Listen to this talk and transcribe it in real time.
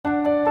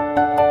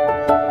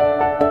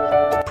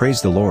Praise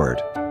the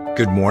Lord.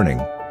 Good morning.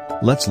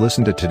 Let's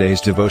listen to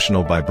today's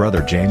devotional by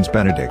Brother James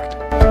Benedict.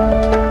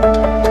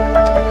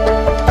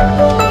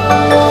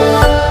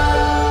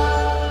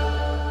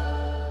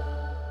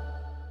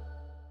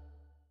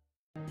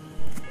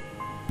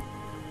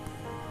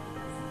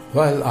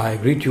 Well, I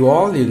greet you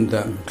all in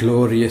the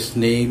glorious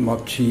name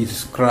of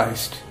Jesus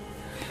Christ.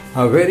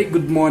 A very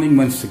good morning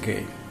once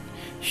again.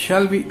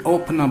 Shall we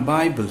open our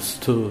Bibles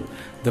to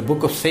the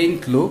book of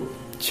St. Luke,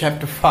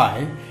 chapter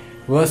 5,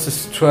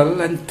 verses 12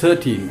 and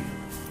 13.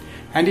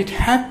 And it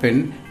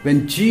happened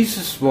when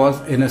Jesus was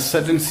in a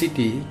certain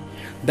city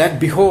that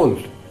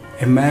behold,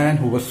 a man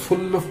who was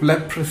full of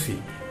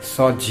leprosy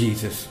saw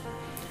Jesus.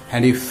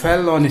 And he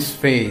fell on his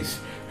face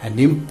and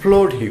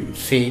implored him,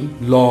 saying,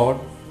 Lord,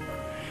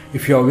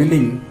 if you are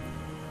willing,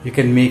 you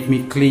can make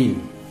me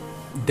clean.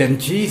 Then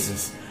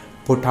Jesus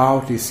put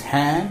out his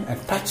hand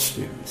and touched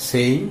him,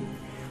 saying,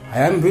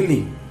 I am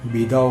willing,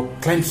 be thou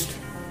cleansed.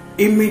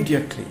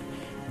 Immediately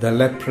the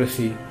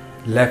leprosy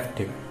left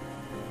him.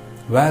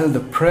 Well, the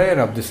prayer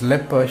of this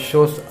leper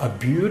shows a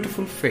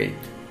beautiful faith.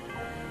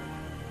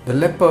 The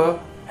leper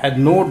had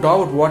no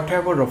doubt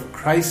whatever of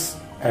Christ's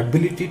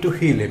ability to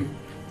heal him,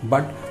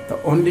 but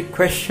the only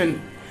question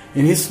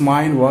in his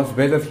mind was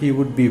whether he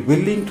would be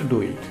willing to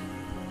do it.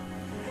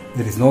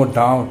 There is no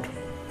doubt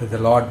that the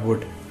Lord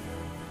would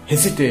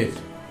hesitate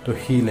to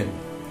heal him.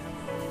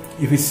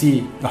 If we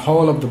see the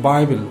whole of the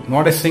Bible,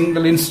 not a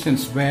single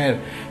instance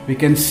where we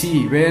can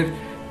see where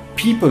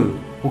people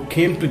who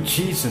came to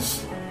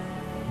Jesus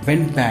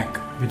went back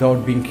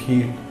without being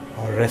healed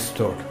or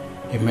restored.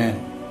 Amen.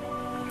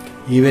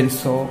 Even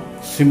so,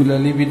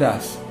 similarly with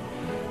us,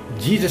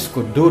 Jesus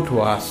could do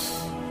to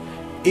us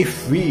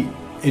if we,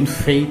 in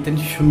faith and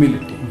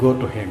humility, go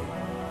to Him.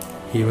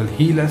 He will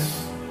heal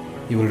us,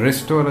 He will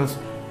restore us,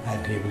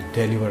 and He will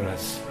deliver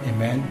us.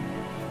 Amen.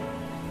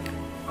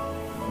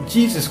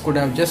 Jesus could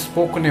have just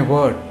spoken a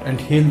word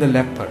and healed the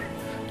leper,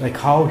 like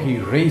how He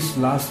raised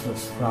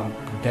Lazarus from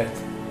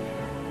death,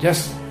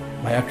 just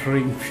by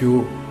uttering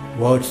few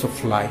words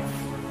of life.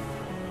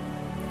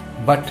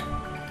 But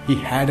He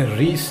had a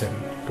reason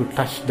to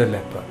touch the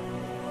leper.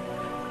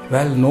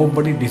 Well,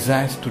 nobody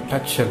desires to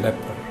touch a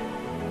leper.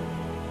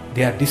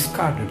 They are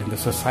discarded in the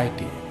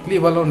society.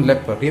 Leave alone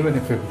leper. Even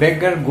if a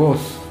beggar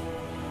goes,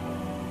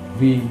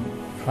 we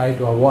try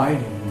to avoid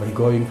him by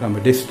going from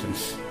a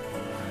distance.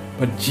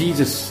 But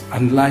Jesus,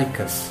 unlike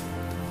us,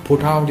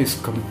 put out His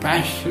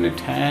compassionate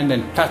hand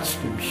and touched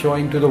him,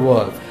 showing to the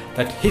world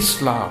that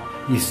His love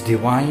is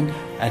divine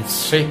and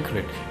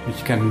sacred,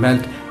 which can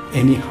melt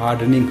any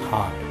hardening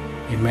heart.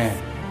 Amen.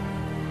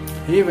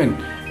 Even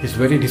His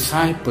very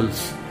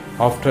disciples,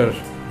 after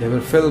they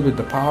were filled with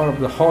the power of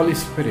the Holy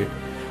Spirit,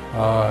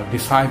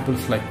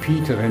 disciples like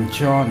Peter and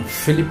John,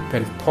 Philip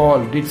and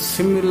Paul did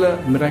similar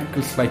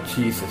miracles like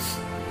Jesus.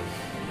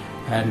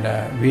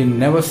 And we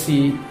never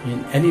see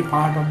in any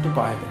part of the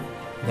Bible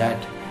that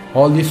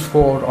all these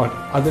four or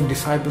other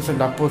disciples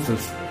and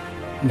apostles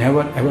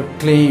never ever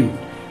claimed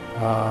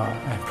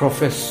and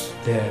professed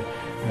their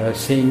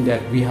saying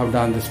that we have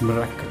done these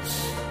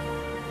miracles.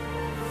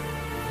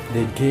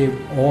 They gave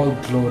all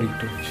glory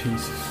to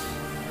Jesus.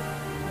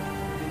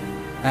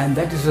 And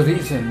that is the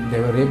reason they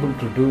were able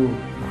to do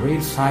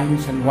great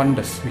signs and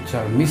wonders which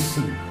are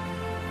missing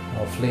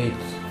of late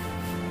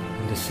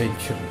in the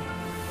century.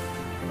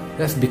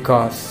 That's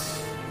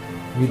because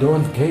we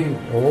don't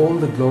give all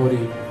the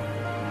glory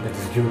that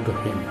is due to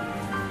Him.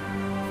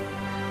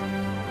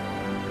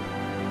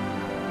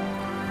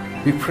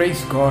 We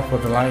praise God for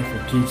the life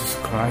of Jesus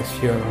Christ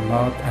here on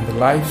earth and the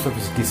lives of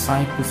His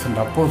disciples and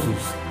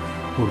apostles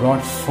who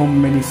wrought so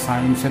many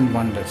signs and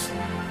wonders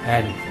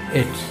and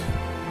yet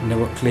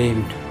never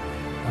claimed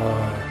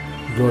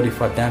glory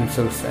for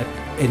themselves at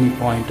any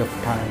point of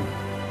time.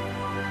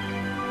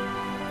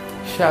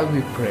 Shall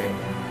we pray?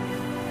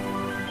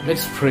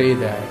 Let's pray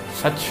that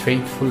such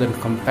faithful and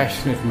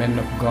compassionate men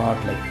of God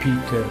like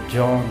Peter,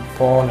 John,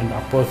 Paul and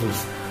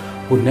apostles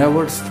who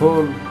never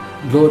stole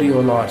glory, O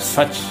Lord,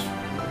 such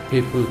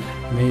people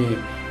may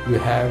you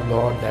have,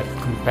 Lord, that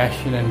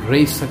compassion and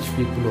raise such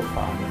people, O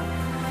Father.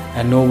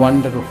 And no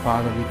wonder, O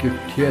Father, we could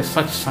hear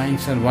such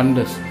signs and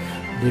wonders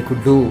they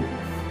could do,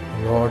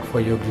 Lord,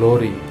 for your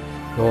glory.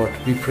 Lord,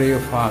 we pray, O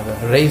Father,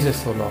 raise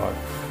us, O Lord,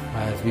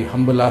 as we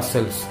humble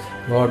ourselves.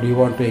 Lord, we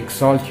want to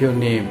exalt your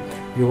name.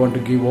 We want to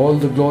give all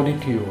the glory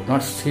to you,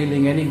 not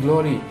stealing any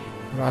glory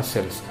for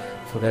ourselves,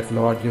 so that,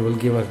 Lord, you will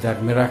give us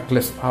that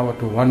miraculous power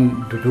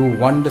to do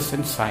wonders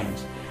and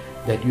signs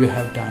that you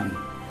have done,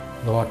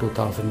 Lord,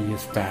 2,000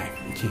 years back.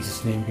 In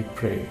Jesus' name we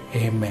pray.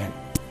 Amen.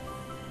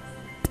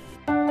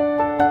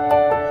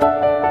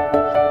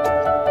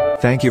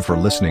 Thank you for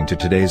listening to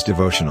today's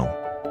devotional.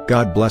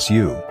 God bless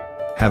you.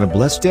 Have a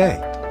blessed day.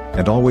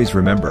 And always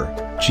remember,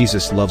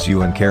 Jesus loves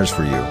you and cares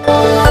for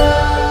you.